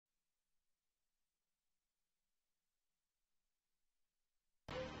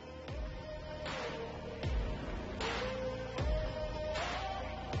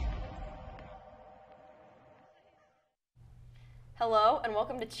Hello and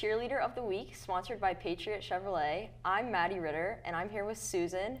welcome to Cheerleader of the Week, sponsored by Patriot Chevrolet. I'm Maddie Ritter and I'm here with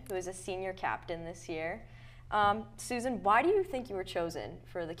Susan, who is a senior captain this year. Susan, why do you think you were chosen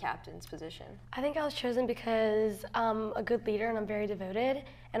for the captain's position? I think I was chosen because I'm a good leader and I'm very devoted,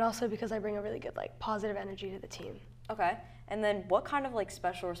 and also because I bring a really good positive energy to the team. Okay, and then what kind of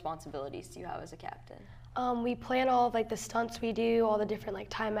special responsibilities do you have as a captain? We plan all of the stunts we do, all the different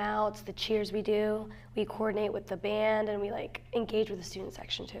timeouts, the cheers we do. We coordinate with the band, and we engage with the student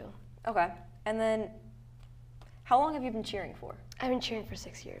section too. Okay, and then how long have you been cheering for? I've been cheering for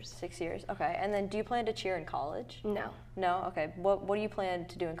 6 years. 6 years, okay. And then do you plan to cheer in college? No. No, okay. What do you plan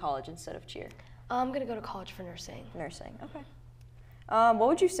to do in college instead of cheer? I'm going to go to college for nursing. Nursing, okay. What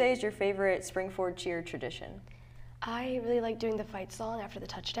would you say is your favorite spring forward cheer tradition? I really like doing the fight song after the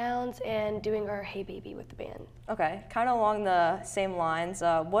touchdowns and doing our Hey Baby with the band. Okay, kind of along the same lines,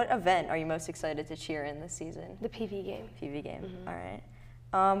 what event are you most excited to cheer in this season? The PV game. PV game, Mm-hmm. all right.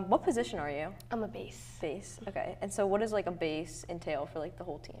 What position are you? I'm a bass. Bass, okay. And so what does a bass entail for the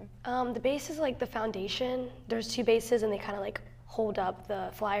whole team? The bass is the foundation. There's two basses and they kind of hold up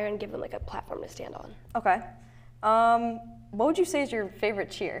the flyer and give them a platform to stand on. Okay. What would you say is your favorite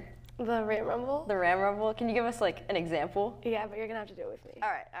cheer? The Ram Rumble? The Ram Rumble? Can you give us an example? Yeah, but you're gonna have to do it with me. All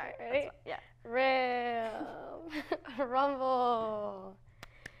right. Ready? Yeah. Ram Rumble.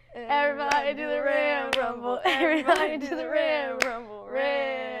 Everybody do the Ram Rumble. Everybody do the Ram Rumble.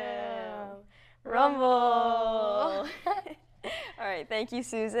 Ram Rumble. All right, thank you,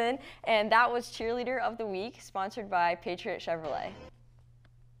 Susan. And that was Cheerleader of the Week, sponsored by Patriot Chevrolet.